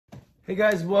Hey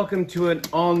guys, welcome to an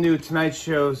all-new Tonight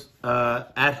Show's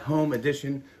at-home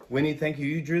edition. Winnie, thank you.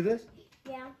 You drew this?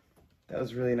 Yeah. That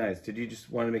was really nice. Did you just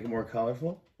want to make it more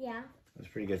colorful? Yeah. That was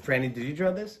pretty good. Franny, did you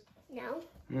draw this? No.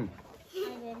 I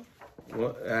did.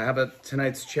 Well, how about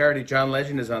tonight's charity? John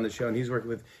Legend is on the show, and he's working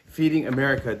with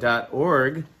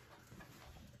feedingamerica.org,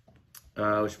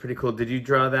 which is pretty cool. Did you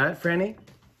draw that, Franny?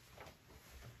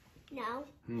 No.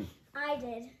 I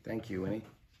did. Thank you, Winnie.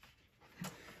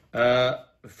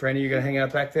 Franny, you're going to hang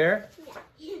out back there?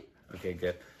 Yeah. Okay,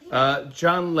 good.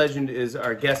 John Legend is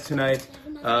our guest tonight,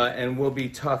 and we'll be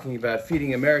talking about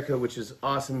Feeding America, which is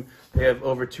awesome. They have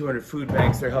over 200 food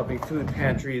banks. They're helping food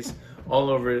pantries all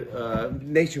over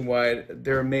nationwide.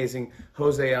 They're amazing.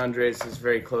 Jose Andres is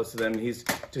very close to them. He's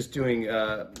just doing,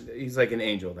 he's like an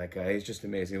angel, that guy. He's just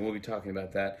amazing. We'll be talking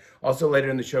about that. Also, later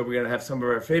in the show, we're going to have some of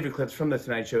our favorite clips from The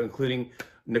Tonight Show, including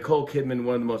Nicole Kidman,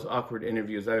 one of the most awkward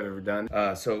interviews I've ever done.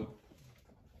 So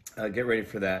get ready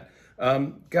for that.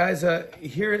 Guys,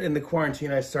 here in the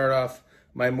quarantine, I start off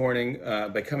my morning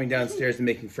by coming downstairs and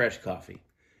making fresh coffee.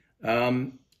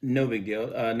 No big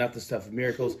deal, not the stuff of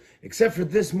miracles, except for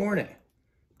this morning.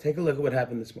 Take a look at what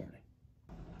happened this morning.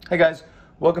 Hey guys,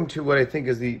 welcome to what I think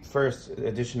is the first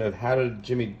edition of How Did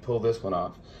Jimmy Pull This One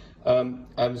Off?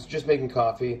 I was just making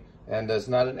coffee, and it's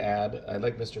not an ad. I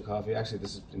like Mr. Coffee. Actually,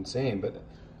 this is insane, but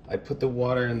I put the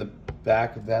water in the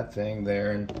back of that thing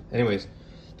there, and anyways,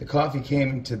 the coffee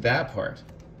came to that part.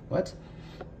 What?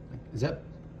 Is that?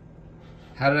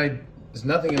 How did I? There's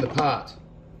nothing in the pot.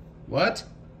 What?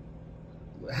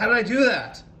 How did I do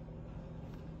that?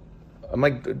 I'm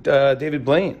like David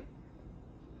Blaine.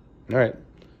 All right,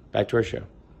 back to our show.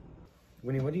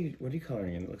 Winnie, what are you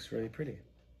coloring in? It looks really pretty.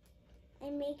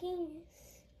 I'm making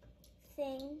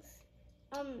things.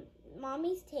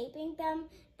 Mommy's taping them,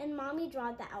 and Mommy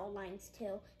drawed the outlines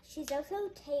too. She's also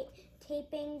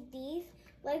taping these.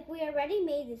 Like, we already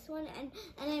made this one, and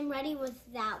I'm ready with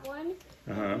that one.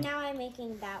 Now I'm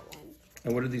making that one.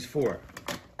 And what are these for?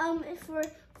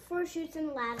 For Chutes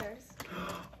and Ladders.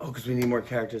 Oh, because we need more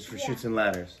characters for Chutes and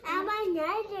Ladders. And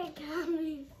another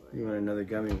gummy. You want another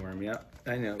gummy worm? Yeah,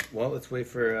 I know. Well, let's wait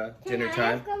for dinner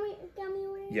time. Have gummy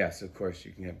worms? Yes, of course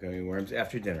you can have gummy worms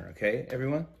after dinner. Okay,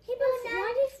 everyone? Hey, but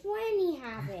why does Franny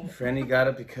have it? Franny got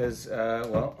it because,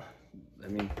 well, I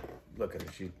mean, look at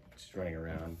her. She's running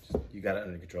around. You got it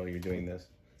under control. You're doing this,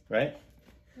 right?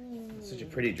 Such a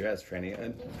pretty dress, Franny.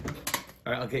 All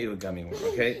right, I'll get you a gummy worm,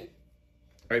 okay?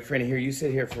 All right, Franny, here, you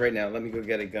sit here for right now. Let me go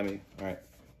get a gummy. All right.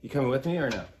 You coming with me or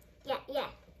no? Yeah.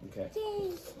 Okay.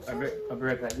 I'll be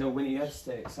right back. No, Winnie, you have to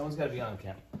stay. Someone's got to be on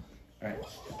camera. All right.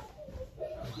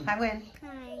 Hi, Win.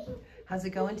 Hi. How's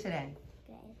it going today?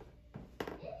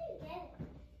 Good.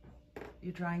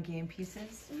 You're drawing game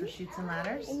pieces for Chutes and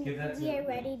Ladders? And Give that to we me.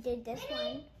 already did this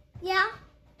one. Yeah.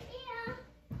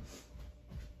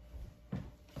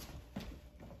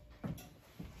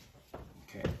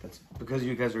 Okay, that's because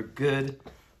you guys are good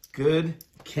kids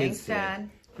Thanks, today. Dad.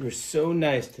 You were so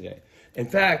nice today. In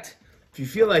fact, if you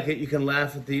feel like it, you can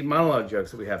laugh at the monologue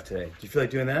jokes that we have today. Do you feel like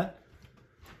doing that?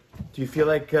 Do you feel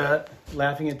like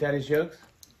laughing at Daddy's jokes?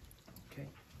 Okay.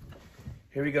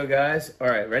 Here we go, guys. All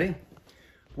right, ready?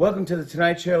 Welcome to the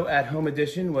Tonight Show at Home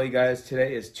Edition. Well, you guys,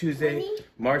 today is Tuesday,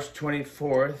 March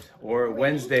 24th, or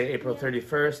Wednesday, April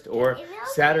 31st, or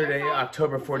Saturday,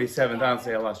 October 47th.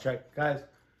 Honestly, I lost track. Guys.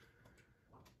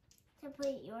 To put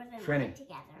yours and Franny. mine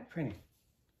together. Franny,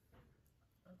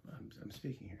 I'm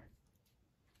speaking here.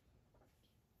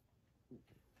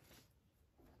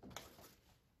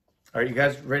 All right, you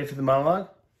guys ready for the monologue?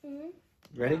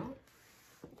 Ready? No.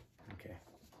 Okay.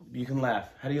 You can laugh.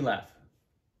 How do you laugh?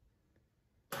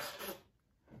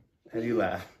 How do you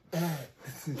laugh?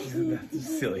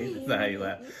 That's silly. That's not how you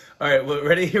laugh. All right, well,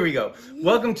 ready? Here we go.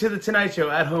 Welcome to the Tonight Show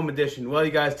at Home Edition. Well,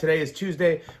 you guys, today is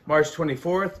Tuesday, March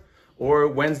 24th, or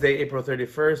Wednesday, April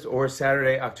 31st, or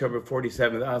Saturday, October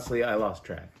 47th. Honestly, I lost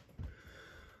track.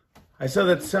 I saw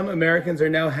that some Americans are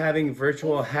now having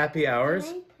virtual happy hours.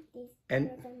 Can I put these And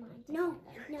yours and mine? No.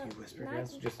 Can you whisper,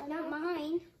 guys? Just Not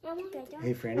mine.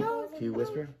 hey, Franny, can you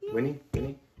whisper? Winnie,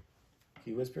 can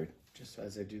you whisper? Just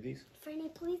as I do these. Franny,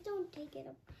 please don't take it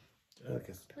up. Like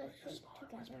a Push it smaller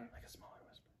together. whisper. Like a smaller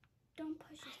whisper. Don't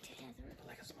push it together.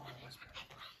 Like a smaller whisper. I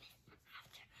promise.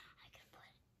 After I can put take it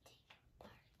apart again.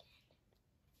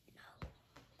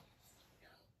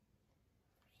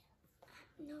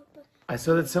 No. No, but I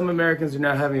saw that some Americans are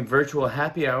now having virtual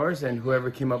happy hours, and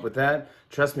whoever came up with that,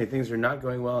 trust me, things are not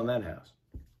going well in that house.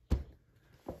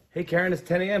 Hey, Karen, it's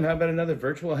 10 a.m. How about another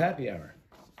virtual happy hour?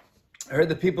 I heard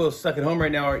the people stuck at home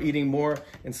right now are eating more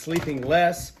and sleeping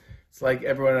less. It's like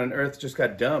everyone on Earth just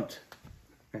got dumped.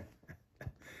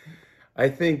 I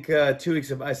think 2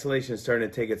 weeks of isolation is starting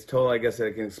to take its toll. I guess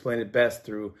I can explain it best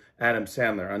through Adam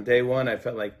Sandler. On day one, I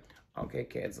felt like, okay,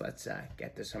 kids, let's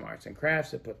get to some arts and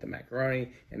crafts and put the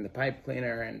macaroni in the pipe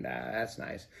cleaner, and that's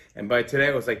nice. And by today,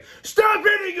 I was like, stop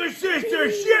hitting your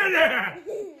sister, shut up!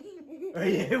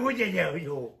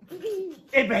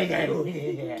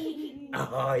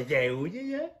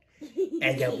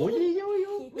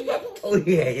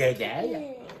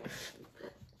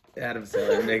 Adam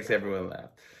Sandler makes everyone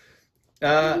laugh.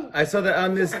 I saw that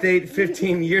on this date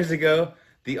 15 years ago,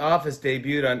 The Office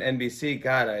debuted on NBC.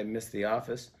 God, I miss The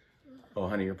Office. Oh,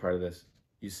 honey, you're part of this.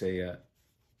 You say I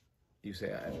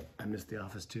miss The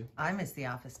Office too. I miss The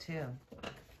Office too.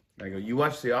 I go, you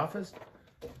watch The Office?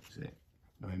 You say,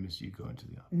 no, I miss you going to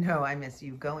The Office. No, I miss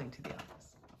you going to The Office.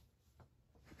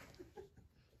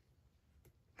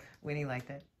 Winnie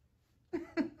liked it.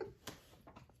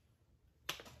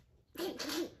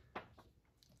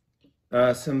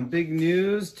 Some big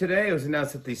news today. It was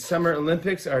announced that the Summer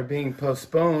Olympics are being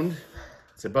postponed.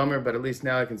 It's a bummer, but at least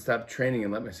now I can stop training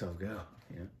and let myself go.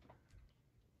 Yeah.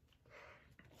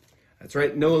 That's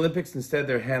right. No Olympics. Instead,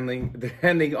 they're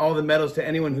handing all the medals to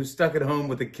anyone who's stuck at home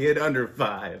with a kid under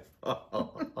 5.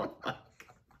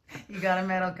 You got a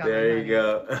medal coming. There you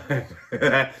go.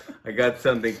 I got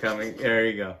something coming. There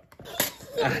you go.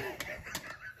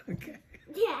 Okay.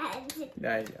 Dad.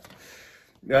 There you go.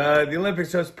 The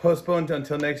Olympics are postponed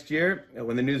until next year.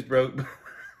 When the news broke,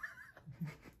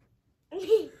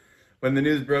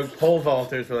 pole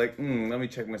vaulters were like, let me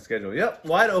check my schedule. Yep,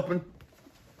 wide open.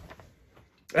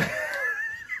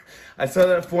 I saw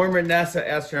that a former NASA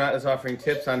astronaut is offering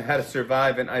tips on how to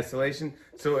survive in isolation.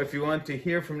 So if you want to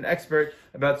hear from an expert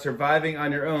about surviving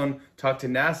on your own, talk to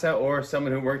NASA or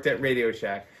someone who worked at Radio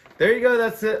Shack. There you go.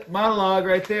 That's the monologue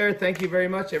right there. Thank you very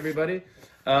much, everybody.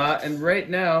 And right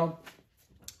now,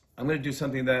 I'm going to do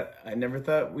something that I never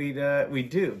thought we'd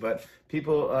do, but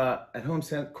people at home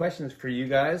sent questions for you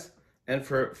guys and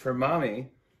for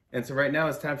Mommy. And so right now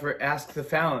it's time for Ask the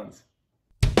Fallons.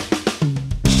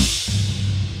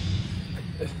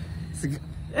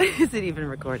 Is it even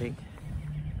recording?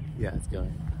 Yeah, it's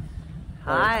going.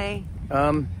 Hi.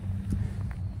 Honey,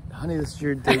 this is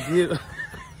your debut.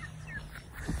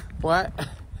 What?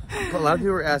 A lot of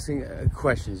people are asking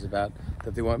questions about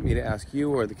that they want me to ask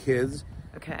you or the kids.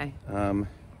 Okay. So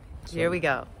Here we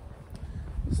go.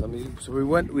 So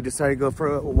we decided to go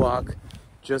for a walk,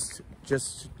 just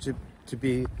to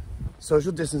be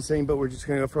social distancing, but we're just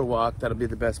gonna go for a walk. That'll be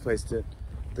the best place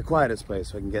the quietest place,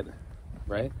 so I can get,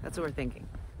 right? That's what we're thinking.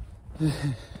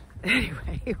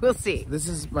 Anyway, we'll see. This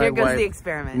is my Here goes wife, the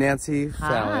experiment. Nancy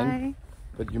Fallon. Hi.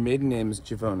 But your maiden name is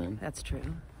Javonin. That's true.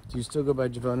 Do you still go by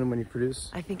Javonin when you produce?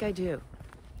 I think I do.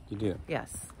 You do.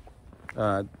 Yes.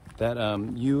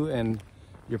 You and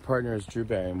your partner is Drew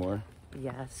Barrymore.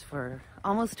 Yes, for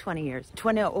almost 20 years.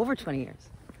 Over 20 years.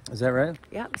 Is that right?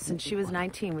 Yep, since she was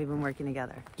 19, we've been working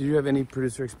together. Did you have any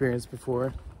producer experience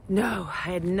before? No, I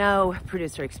had no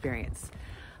producer experience.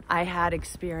 I had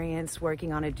experience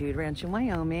working on a dude ranch in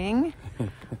Wyoming.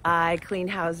 I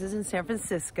cleaned houses in San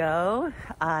Francisco.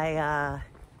 I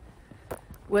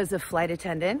was a flight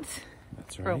attendant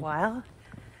for a while.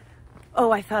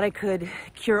 Oh, I thought I could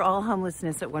cure all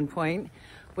homelessness at one point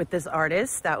with this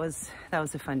artist. That was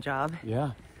a fun job.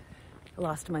 Yeah. I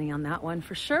lost money on that one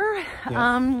for sure.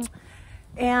 Yeah.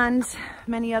 And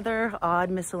many other odd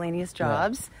miscellaneous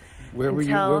jobs. Yeah. Where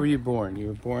were you born? You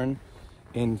were born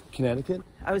in Connecticut?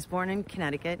 I was born in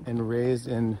Connecticut. And raised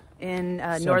in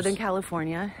Northern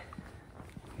California.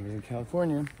 Northern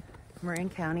California. Marin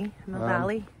County, Mill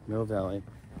Valley. Mill Valley.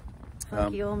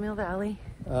 Funky old Mill Valley.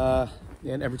 And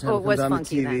every time Oh, it comes on the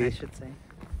TV, then, I should say.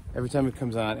 Every time it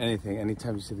comes on,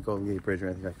 anytime you see the Golden Gate Bridge or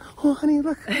anything, you're like, oh, honey,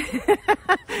 look.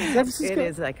 It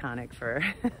is iconic for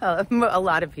a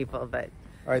lot of people, but.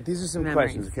 All right, these are some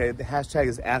memories. questions, okay? The hashtag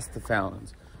is Ask the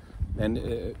Fallons.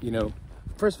 And,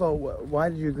 first of all, why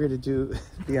did you agree to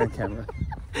be on camera?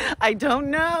 I don't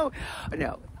know.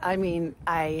 No, I mean,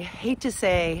 I hate to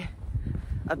say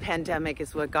a pandemic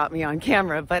is what got me on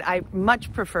camera, but I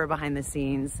much prefer behind the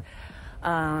scenes.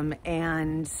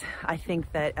 And I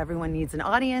think that everyone needs an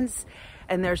audience,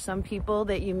 and there's some people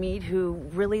that you meet who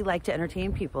really like to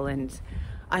entertain people, and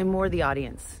I'm more the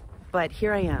audience. But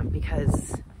here I am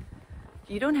because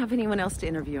you don't have anyone else to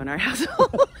interview in our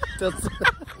household. Okay,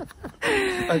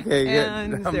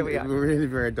 and there we are. We're going to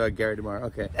be our dog Gary tomorrow.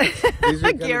 Okay.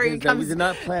 Gary comes. We did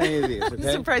not plan any of these, okay?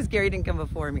 I'm surprised Gary didn't come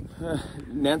before me.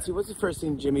 Nancy, what's the first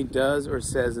thing Jimmy does or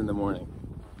says in the morning?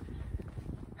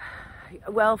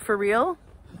 Well, for real?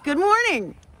 Good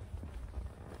morning.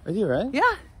 Are you right?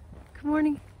 Yeah. Good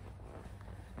morning.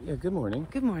 Yeah, good morning.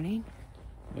 Good morning.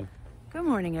 Yeah. Good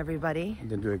morning, everybody. And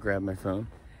then do I grab my phone?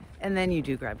 And then you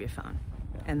do grab your phone.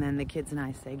 And then the kids and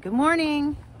I say, good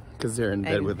morning. Because they're in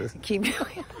bed And with us. Keep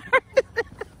going.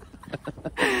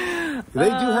 They do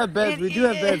have beds. We do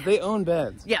have beds. They own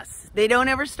beds. Yes, they don't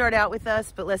ever start out with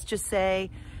us, but let's just say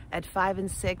at 5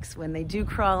 and 6, when they do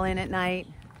crawl in at night,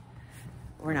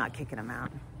 we're not kicking them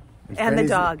out. And the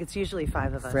dog, it's usually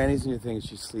 5 of us. Franny's new thing is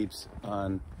she sleeps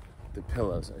on the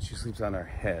pillows. She sleeps on our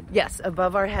head. Yes,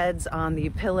 above our heads on the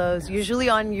pillows, usually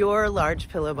on your large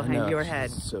pillow behind your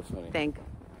head. So funny. Thank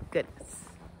goodness.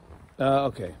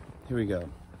 Okay, here we go.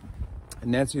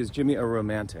 Nancy, is Jimmy a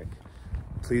romantic?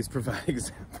 Please provide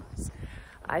examples.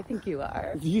 I think you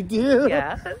are. You do?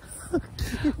 Yes.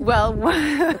 Well,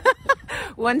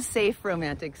 one safe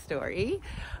romantic story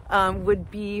would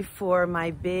be for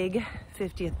my big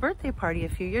 50th birthday party a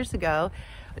few years ago.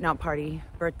 Not party,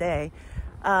 birthday.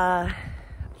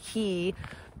 He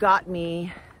got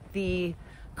me the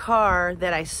car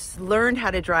that I learned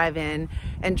how to drive in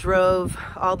and drove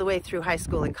all the way through high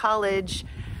school and college,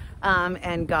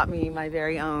 and got me my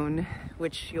very own,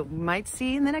 which you might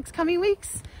see in the next coming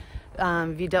weeks,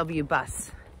 VW bus,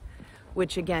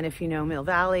 which again, if you know Mill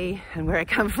Valley and where I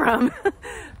come from,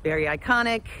 very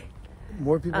iconic.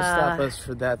 More people stop us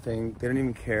for that thing. They don't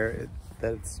even care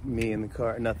that it's me in the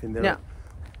car. Nothing. No.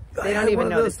 They don't even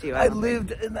notice you. I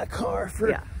lived in that car for,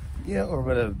 you know, or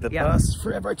whatever, the bus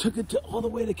forever. I took it all the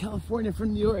way to California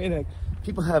from New York. And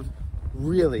people have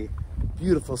really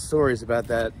beautiful stories about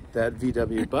that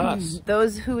VW bus.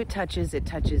 Those who it touches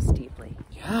deeply.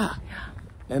 Yeah.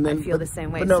 And then, I feel the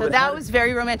same way. No, so that was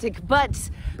very romantic. But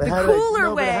the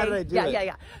cooler way. How did I do it?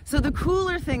 Yeah. So the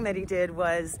cooler thing that he did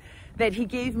was that he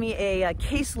gave me a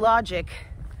Case Logic.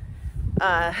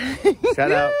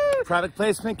 Shout out product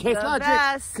placement, Case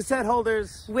Logic, cassette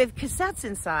holders with cassettes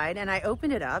inside, and I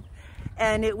opened it up,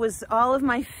 and it was all of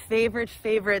my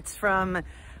favorites from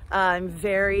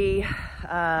very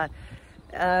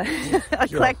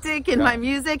eclectic in my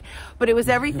music, but it was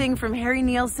everything from Harry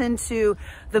Nilsson to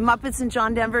the Muppets and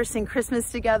John Denver Sing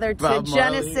Christmas Together to Bob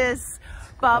Genesis.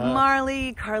 Bob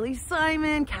Marley, Carly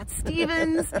Simon, Cat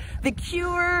Stevens, The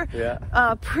Cure,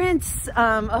 Prince.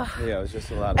 Yeah, it was just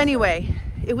a lot of Anyway,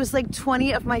 it was like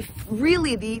 20 of my,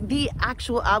 really the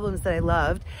actual albums that I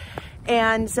loved.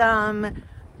 And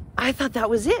I thought that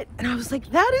was it. And I was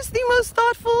like, that is the most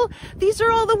thoughtful. These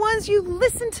are all the ones you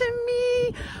listen to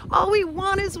me. All we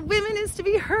want as women is to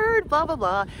be heard, blah, blah,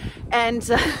 blah. And,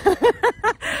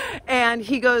 and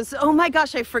he goes, oh my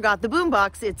gosh, I forgot the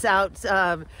boombox. It's out,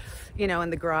 you know, in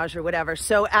the garage or whatever.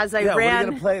 So as I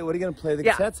ran, what are you gonna play the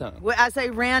cassettes on? Well, as I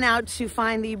ran out to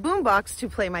find the boombox to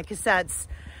play my cassettes,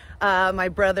 my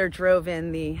brother drove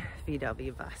in the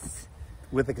VW bus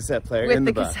with the cassette player in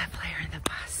the bus. Cassette player in the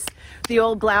bus. The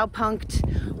old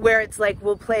Blaupunkt, where it's like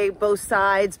we'll play both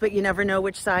sides, but you never know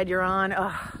which side you're on.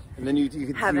 Oh, and then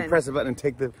you press a button and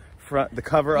take the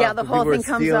cover off. Yeah, the whole thing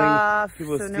comes off.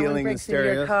 People so stealing no one breaks the stereo.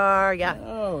 Into your car. Yeah.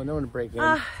 Oh, no one would break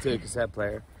into a cassette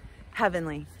player.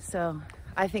 Heavenly. So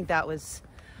I think that was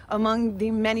among the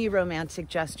many romantic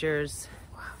gestures.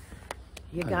 Wow.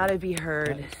 You gotta be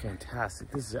heard. That is fantastic.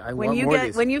 When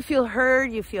you feel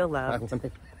heard, you feel loved.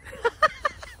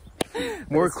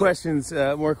 More questions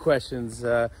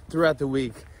throughout the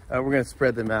week. We're gonna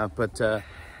spread them out, but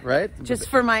right? Just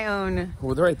for my own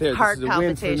right there. Heart this is a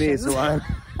win for me, so I'm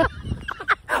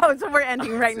Oh, so we're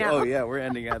ending right now. Oh yeah, we're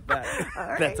ending at that.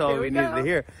 All That's right, all we needed to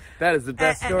hear. That is the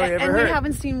best story ever heard. And we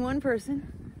haven't seen one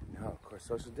person. No, of course,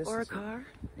 social distancing. Or a car.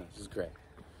 No, this is great.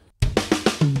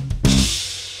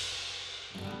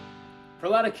 For a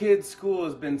lot of kids, school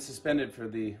has been suspended for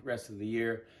the rest of the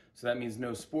year. So that means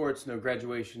no sports, no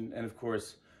graduation, and of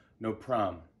course, no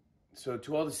prom. So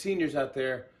to all the seniors out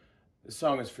there, this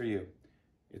song is for you.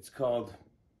 It's called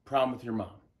Prom with Your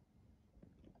Mom.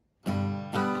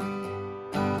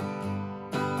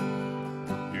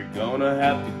 You're gonna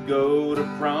have to go to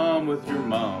prom with your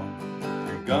mom.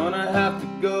 You're gonna have to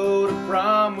go to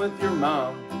prom with your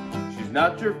mom. She's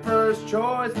not your first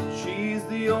choice, but she's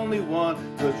the only one.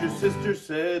 'Cause your sister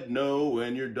said no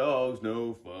and your dog's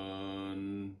no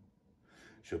fun.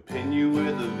 She'll pin you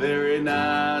with a very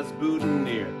nice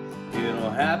boutonniere.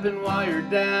 It'll happen while your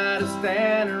dad is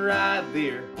standing right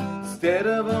there. Instead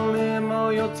of a limo,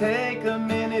 you'll take a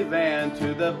minivan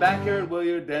to the backyard where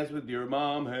you'll dance with your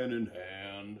mom hand in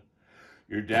hand.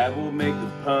 Your dad will make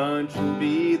the punch and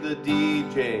be the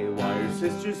DJ, while your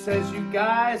sister says you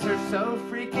guys are so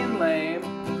freaking lame.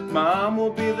 Mom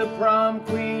will be the prom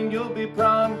queen, you'll be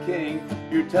prom king.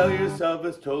 You tell yourself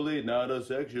it's totally not a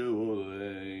sexual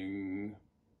thing.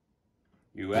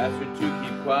 You asked her to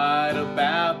keep quiet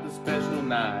about the special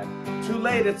night. Too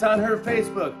late, it's on her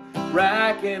Facebook,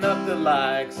 racking up the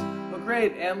likes. Oh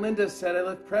great, Aunt Linda said I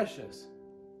look precious.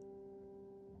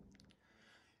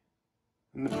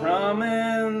 And the prom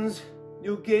ends,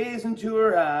 you'll gaze into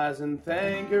her eyes and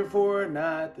thank her for a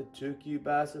night that took you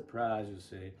by surprise. You'll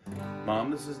say, Mom,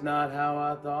 this is not how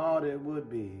I thought it would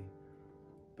be,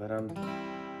 but I'm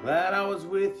glad I was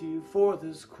with you for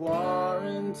this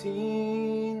quarantine.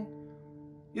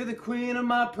 You're the queen of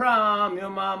my prom, you're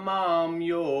my mom,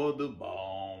 you're the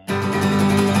bomb.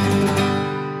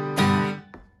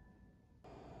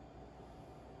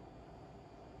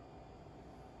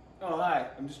 Oh, hi,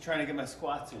 I'm just trying to get my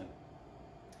squats in.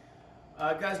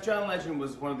 Guys, John Legend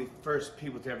was one of the first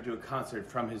people to ever do a concert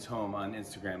from his home on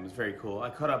Instagram. It was very cool. I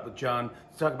caught up with John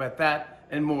to talk about that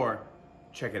and more.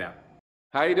 Check it out.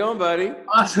 How you doing, buddy?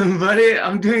 Awesome, buddy.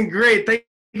 I'm doing great. Thank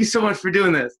you so much for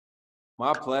doing this.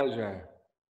 My pleasure.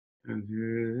 Okay,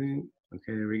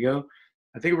 there we go.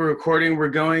 I think we're recording. We're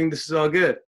going. This is all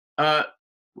good.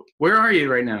 Where are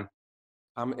you right now?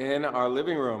 I'm in our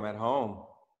living room at home.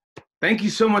 Thank you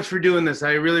so much for doing this.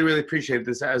 I really, really appreciate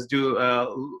this, as do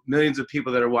millions of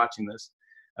people that are watching this.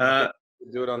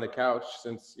 Do it on the couch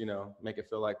since, you know, make it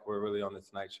feel like we're really on the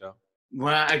Tonight Show.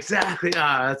 Well, exactly.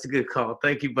 That's a good call.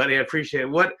 Thank you, buddy. I appreciate it.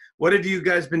 What have you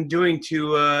guys been doing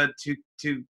to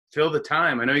fill the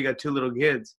time? I know you got 2 little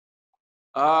kids.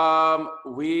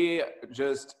 We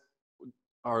just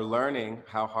are learning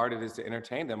how hard it is to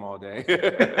entertain them all day.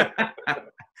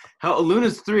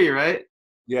 Luna's 3, right?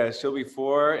 Yeah, she'll be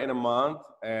 4 in a month,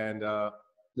 and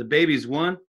The baby's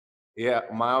 1. yeah,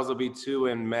 Miles will be 2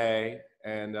 in May,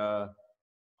 and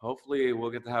hopefully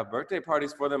we'll get to have birthday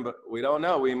parties for them, but we don't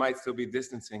know. We might still be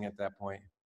distancing at that point.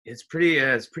 It's pretty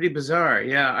bizarre.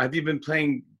 Yeah. Have you been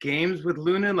playing games with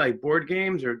Luna, like board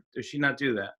games, or does she not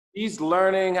do that? He's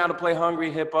learning how to play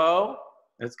Hungry Hippo.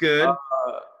 That's good.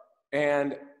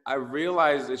 And I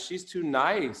realized that she's too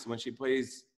nice when she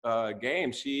plays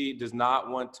games. She does not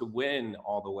want to win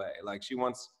all the way. Like, she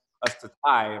wants us to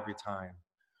tie every time.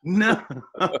 No.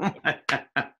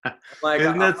 Like,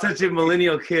 Isn't that such a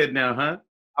millennial kid now, huh?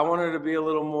 I want her to be a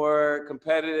little more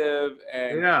competitive,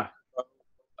 and Yeah.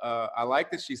 I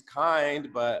like that she's kind,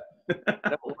 but I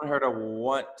don't want her to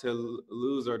want to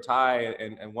lose or tie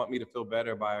and want me to feel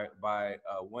better by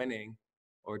winning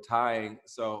or tying.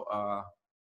 So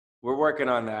we're working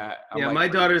on that. Yeah, like, my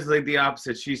daughter's like the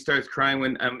opposite. She starts crying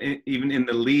when I'm even in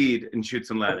the lead in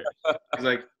Shoots and Ladders. She's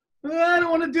like, I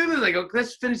don't want to do this. I go,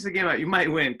 let's finish the game out. You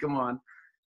might win. Come on.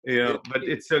 You know, but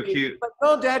it's so cute. Like,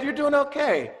 no, Dad, you're doing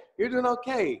okay. You're doing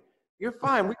okay. You're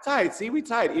fine. We tied. See, we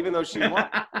tied, even though she won.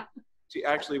 She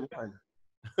actually won.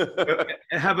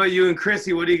 How about you and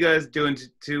Chrissy? What are you guys doing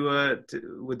to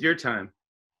with your time?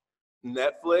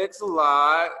 Netflix a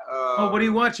lot. What are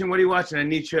you watching? What are you watching? I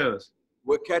need shows.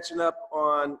 We're catching up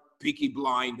on Peaky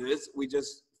Blinders. We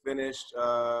just finished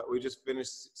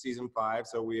season 5,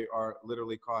 so we are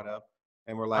literally caught up.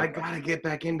 And we're like, I gotta get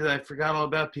back into that. I forgot all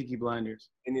about Peaky Blinders.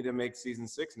 We need to make season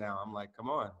 6 now. I'm like, come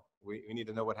on. We need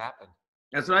to know what happened.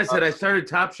 That's what I said. I started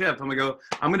Top Chef. I'm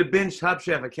gonna binge Top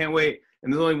Chef. I can't wait.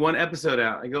 And there's only 1 episode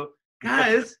out. I go,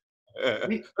 guys, let's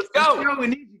go. We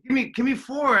need you. Give me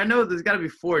 4. I know there's got to be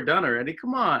 4 done already.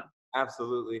 Come on.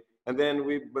 Absolutely. And then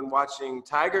we've been watching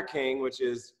Tiger King, which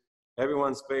is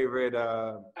everyone's favorite.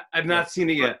 I've not seen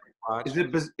it yet.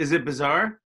 Is it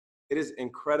bizarre? It is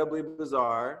incredibly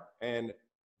bizarre and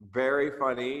very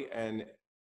funny and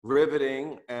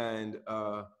riveting, and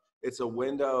it's a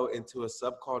window into a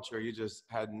subculture you just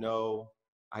had no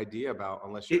idea about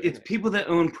unless you're It's people that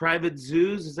own private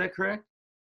zoos. Is that correct?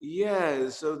 Yeah.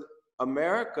 So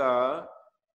America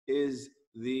is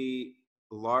the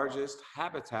largest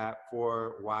habitat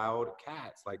for wild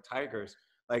cats, like tigers.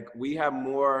 Like, we have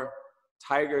more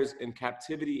tigers in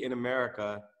captivity in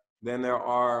America than there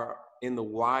are in the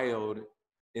wild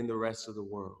in the rest of the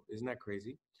world. Isn't that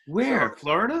crazy? Where? So,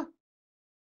 Florida?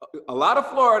 A lot of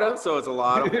Florida, so it's a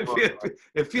lot of Florida.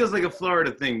 It feels like a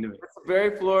Florida thing to me. It's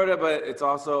very Florida, but it's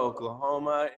also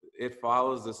Oklahoma. It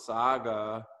follows the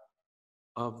saga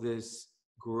of this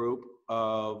group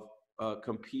of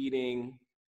competing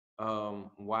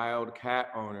wild cat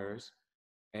owners,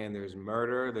 and there's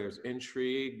murder, there's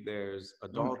intrigue, there's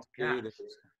adultery,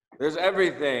 there's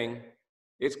everything.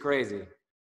 It's crazy.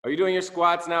 Are you doing your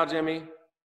squats now, Jimmy?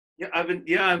 Yeah,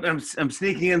 I'm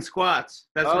sneaking in squats.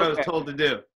 That's what I was told to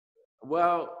do.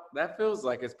 Well, that feels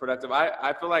like it's productive.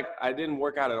 I feel like I didn't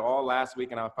work out at all last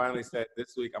week, and I finally said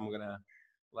this week I'm gonna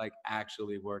like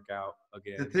actually work out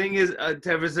again. The thing is,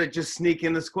 Tevers, just sneak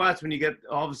in the squats when you get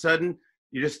all of a sudden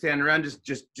you just stand around,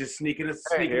 just sneaking a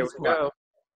Here we squat. go.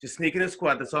 Just sneak in a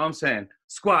squat. That's all I'm saying.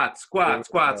 Squat, squat,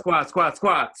 squat, squat, squat,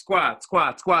 squat, squat,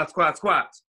 squat, squat, squat,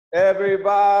 squats.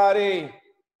 Everybody.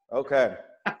 Okay,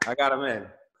 I got them in.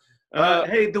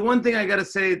 Hey, the one thing I gotta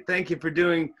say, thank you for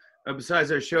doing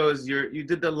besides our show is you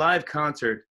did the live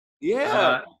concert.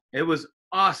 Yeah. It was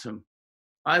awesome.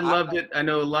 I loved it. I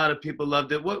know a lot of people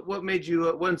loved it. What made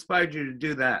you? What inspired you to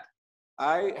do that?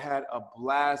 I had a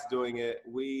blast doing it.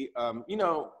 We, you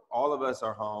know, all of us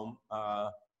are home,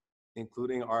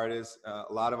 including artists.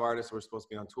 A lot of artists were supposed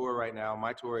to be on tour right now.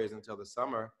 My tour is until the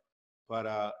summer, but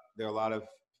there are a lot of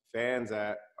fans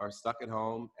that are stuck at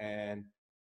home and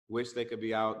wish they could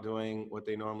be out doing what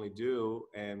they normally do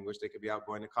and wish they could be out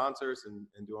going to concerts and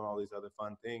doing all these other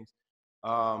fun things.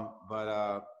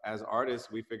 But as artists,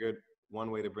 we figured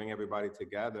one way to bring everybody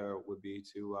together would be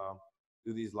to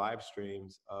do these live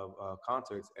streams of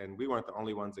concerts. And we weren't the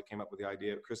only ones that came up with the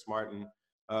idea. Chris Martin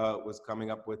was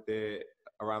coming up with it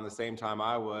around the same time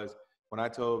I was. When I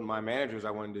told my managers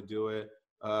I wanted to do it,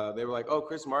 they were like, oh,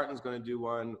 Chris Martin's going to do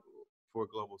one for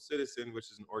Global Citizen,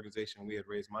 which is an organization we had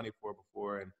raised money for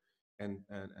before and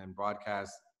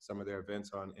broadcast some of their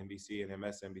events on NBC and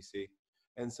MSNBC.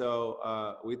 And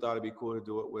so we thought it'd be cool to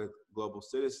do it with Global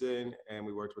Citizen, and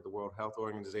we worked with the World Health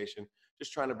Organization,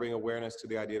 just trying to bring awareness to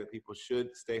the idea that people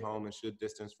should stay home and should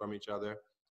distance from each other.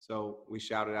 So we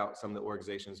shouted out some of the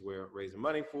organizations we're raising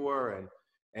money for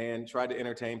and tried to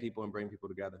entertain people and bring people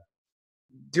together.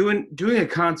 Doing a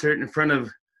concert in front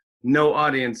of no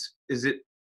audience, is it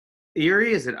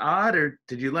eerie? Is it odd, or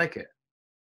did you like it?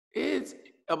 It's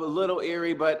a little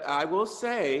eerie, but I will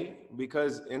say,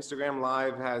 because Instagram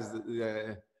Live has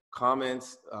the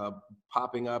comments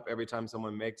popping up every time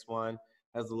someone makes one,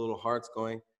 has the little hearts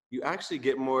going, you actually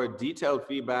get more detailed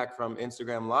feedback from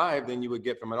Instagram Live than you would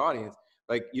get from an audience.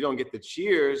 Like, you don't get the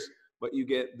cheers, but you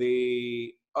get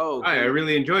the, oh. I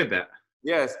really enjoyed that.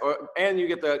 Yes, and you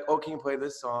get the, oh, can you play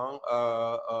this song?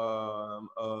 All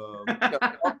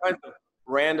kinds of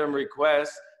random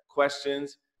requests,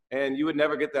 questions. And you would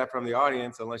never get that from the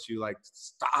audience unless you like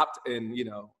stopped and, you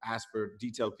know, asked for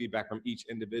detailed feedback from each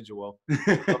individual.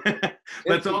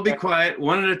 Let's all be quiet,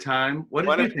 one at a time.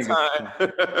 What did you think?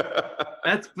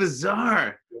 That's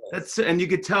bizarre. Yes. And you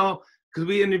could tell, because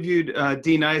we interviewed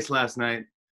D Nice last night.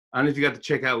 I don't know if you got to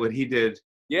check out what he did.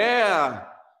 Yeah.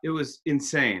 It was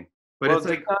insane. But well, it's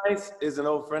like, Nice is an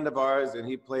old friend of ours, and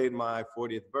he played my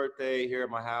 40th birthday here at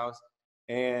my house.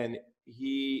 And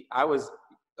I was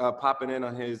popping in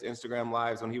on his Instagram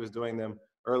lives when he was doing them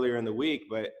earlier in the week,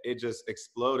 but it just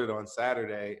exploded on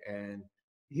Saturday, and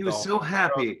he was so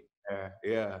happy.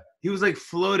 Yeah. He was like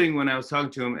floating when I was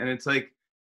talking to him, and it's like,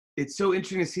 it's so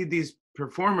interesting to see these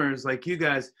performers like you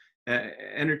guys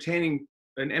entertaining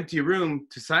an empty room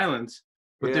to silence,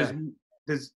 but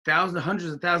there's thousands,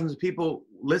 hundreds of thousands of people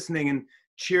listening and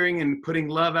cheering and putting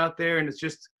love out there, and it's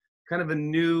just kind of a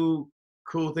new,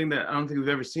 cool thing that I don't think we've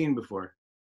ever seen before.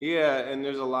 Yeah, and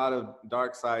there's a lot of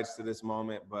dark sides to this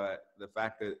moment, but the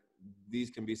fact that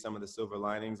these can be some of the silver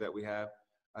linings that we have,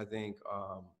 I think,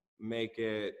 make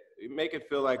it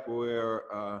feel like we're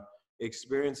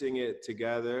experiencing it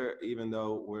together, even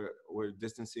though we're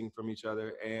distancing from each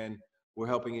other, and we're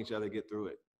helping each other get through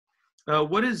it.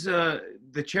 What is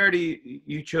the charity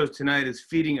you chose tonight is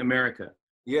Feeding America?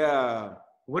 Yeah.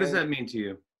 What does that mean to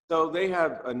you? So they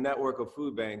have a network of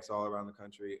food banks all around the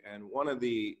country. And one of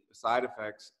the side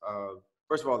effects of,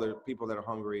 first of all, there are people that are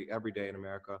hungry every day in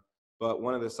America. But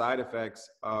one of the side effects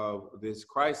of this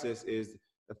crisis is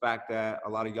the fact that a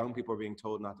lot of young people are being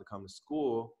told not to come to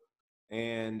school.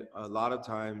 And a lot of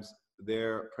times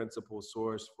their principal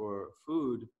source for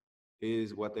food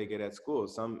is what they get at school.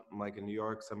 Some, like in New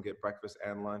York, some get breakfast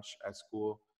and lunch at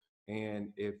school. And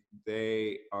if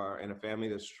they are in a family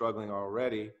that's struggling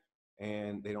already,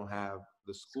 and they don't have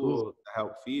the school to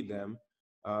help feed them,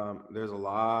 there's a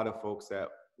lot of folks that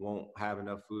won't have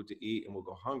enough food to eat and will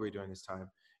go hungry during this time,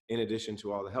 in addition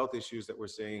to all the health issues that we're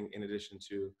seeing, in addition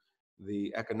to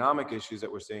the economic issues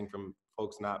that we're seeing from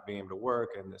folks not being able to work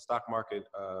and the stock market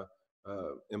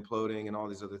imploding and all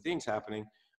these other things happening.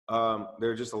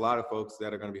 There are just a lot of folks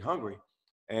that are going to be hungry.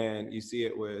 And you see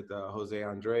it with Jose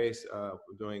Andres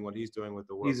doing what he's doing with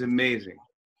the world. He's amazing.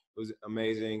 It was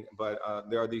amazing, but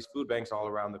there are these food banks all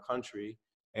around the country,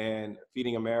 and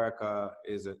Feeding America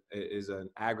is an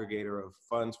aggregator of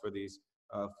funds for these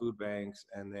food banks,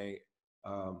 and they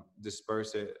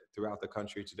disperse it throughout the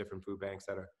country to different food banks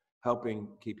that are helping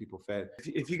keep people fed.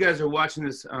 If you guys are watching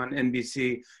this on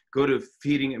NBC, go to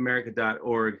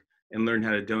feedingamerica.org and learn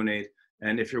how to donate.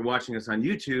 And if you're watching us on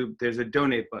YouTube, there's a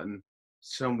donate button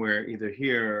somewhere, either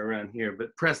here or around here,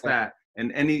 but press that.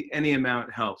 And any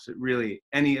amount helps. It really,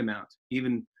 any amount,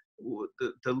 even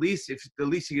the least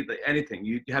you get anything.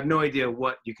 You have no idea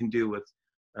what you can do with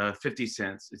 50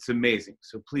 cents. It's amazing.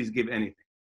 So please give anything.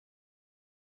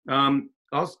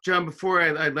 Also, John, before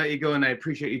I let you go, and I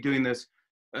appreciate you doing this,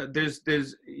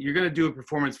 you're going to do a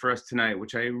performance for us tonight,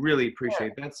 which I really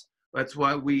appreciate. Yeah. That's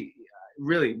why we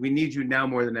need you now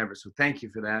more than ever. So thank you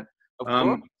for that. Of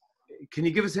course. Can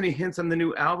you give us any hints on the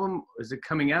new album? Is it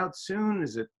coming out soon?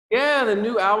 Is it? Yeah, the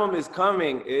new album is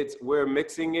coming. We're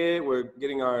mixing it. We're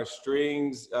getting our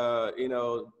strings,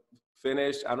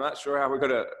 finished. I'm not sure how we're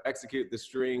gonna execute the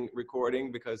string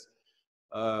recording because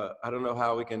I don't know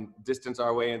how we can distance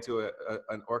our way into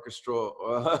an orchestral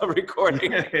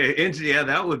recording. Yeah,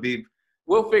 that would be.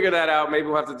 We'll figure that out. Maybe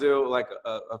we'll have to do like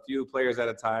a few players at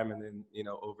a time and then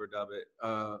overdub it.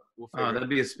 We'll figure that'd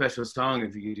be a special song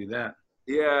if you could do that.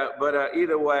 Yeah, but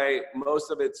either way, most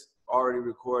of it's already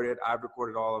recorded. I've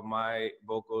recorded all of my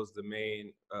vocals. The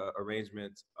main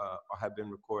arrangements have been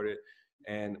recorded,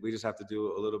 and we just have to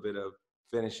do a little bit of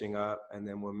finishing up, and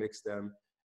then we'll mix them.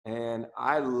 And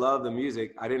I love the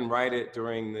music. I didn't write it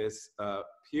during this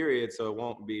period, so it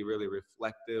won't be really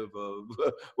reflective of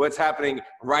what's happening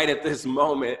right at this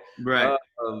moment. Right.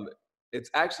 It's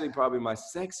actually probably my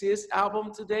sexiest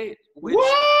album to date, which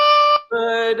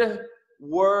could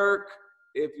work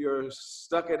if you're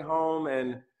stuck at home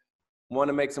and want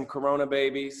to make some Corona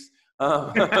babies. That's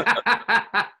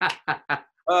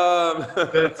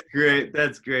great.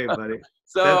 That's great, buddy.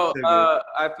 So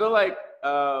I feel like,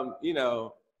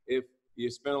 if you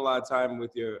spend a lot of time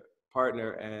with your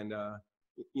partner and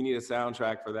you need a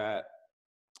soundtrack for that,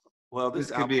 well,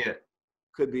 this could be it.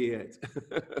 Could be it.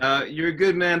 You're a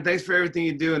good man. Thanks for everything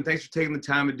you do, and thanks for taking the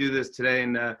time to do this today.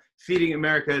 And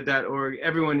feedingamerica.org.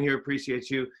 Everyone here appreciates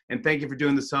you, and thank you for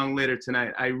doing the song later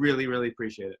tonight. I really, really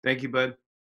appreciate it. Thank you, bud.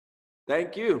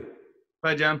 Thank you.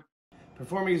 Bye, John.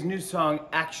 Performing his new song,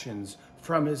 Actions,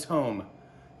 from his home,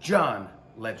 John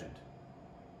Legend.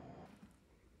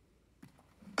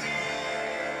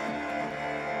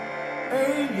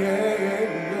 Hey, yeah, yeah,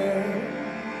 yeah.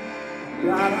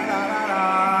 La, la, la, la,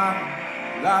 la.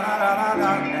 La la la la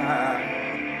la la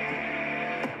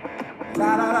la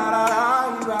la la la.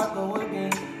 Here I go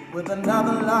again with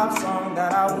another love song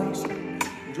that I wasted.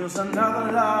 Just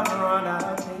another love run out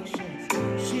of patience.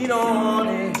 She don't want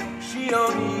it, she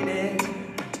don't need it.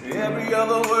 Every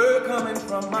other word coming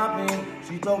from my pen,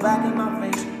 she throw back in my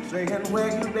face, saying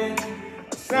where you been.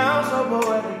 It sounds so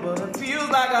poetic, but it feels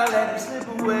like I let it slip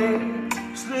away,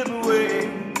 slip away.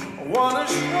 I wanna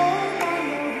show my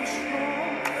love strong.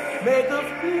 Make her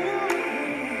feel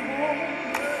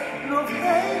no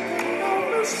faking, no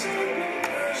mistaking.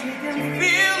 She can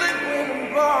feel it when I'm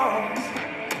gone.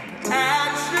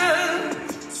 Actions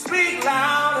speak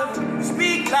louder,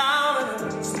 speak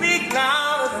louder, speak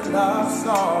louder than love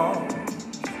song.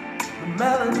 The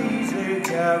melodies they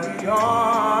carry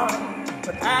on,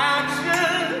 but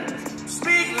actions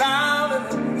speak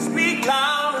louder, speak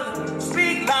louder,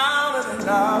 speak louder than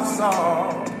love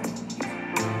song.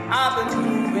 I've been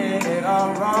doing it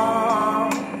all wrong.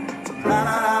 So la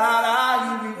la la la la,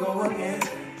 here we go again.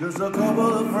 Just a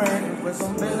couple of friends with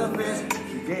some benefits.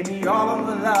 She gave me all of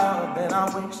the love, then I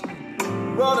wasted.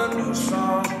 Wrote a new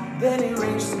song, then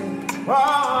erased it.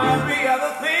 Oh, every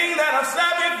other thing that I've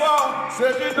said before,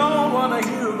 said you don't want to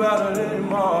hear about it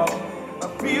anymore. I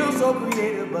feel so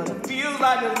creative, but it feels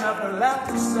like there's nothing left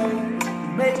to say.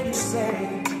 Make you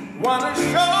say, wanna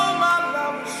show my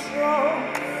love is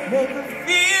strong. Make her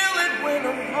feel it when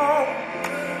I'm home.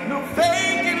 No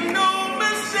faking, no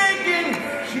mistaking.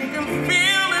 She can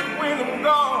feel it when I'm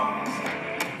gone.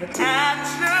 The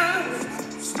actions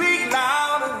speak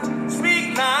louder,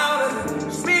 speak louder,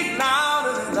 speak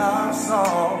louder than love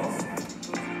songs.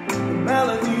 The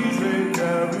melodies they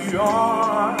carry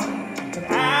on. The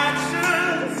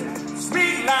actions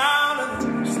speak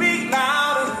louder, speak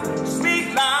louder,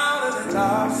 speak louder than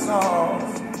love songs.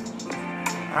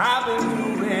 I've been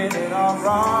doing it all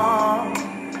wrong.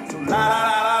 So la la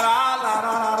la la la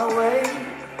la la way.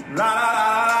 La la la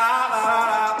la la la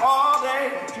la all day.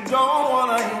 You don't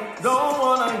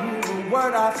wanna hear a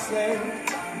word I say,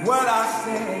 word I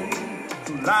say.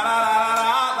 So la la la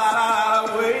la la la la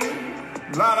way.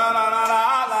 La la la la la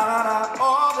la la la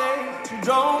all day. You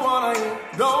don't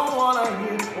wanna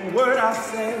hear a word I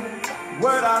say,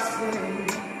 word I say.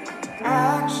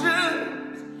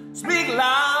 Actions speak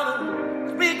louder.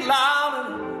 Speak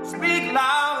louder, speak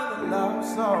louder than love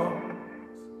songs.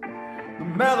 The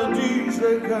melodies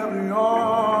they carry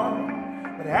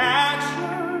on, but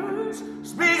actions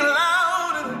speak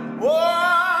louder.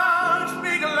 Oh,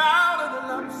 speak louder than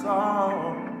love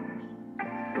songs.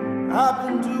 I've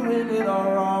been doing it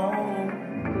all wrong.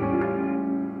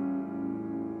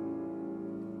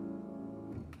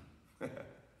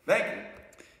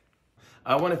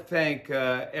 I want to thank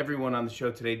everyone on the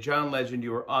show today. John Legend,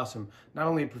 you were awesome. Not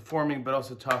only performing, but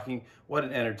also talking. What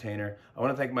an entertainer. I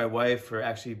want to thank my wife for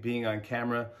actually being on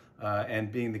camera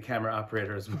and being the camera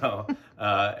operator as well.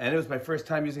 And it was my first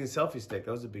time using a selfie stick.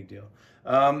 That was a big deal.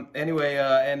 Anyway,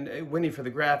 and Winnie for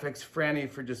the graphics,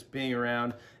 Franny for just being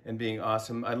around and being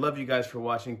awesome. I love you guys for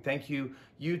watching. Thank you,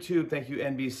 YouTube. Thank you,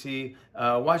 NBC.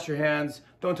 Wash your hands.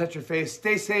 Don't touch your face.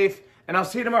 Stay safe. And I'll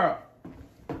see you tomorrow.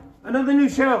 Another new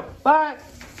show. Bye.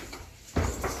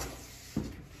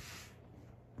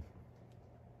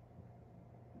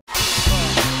 On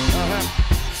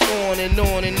and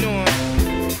on and on.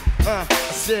 I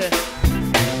said,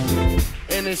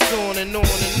 and it's on and on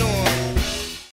and on.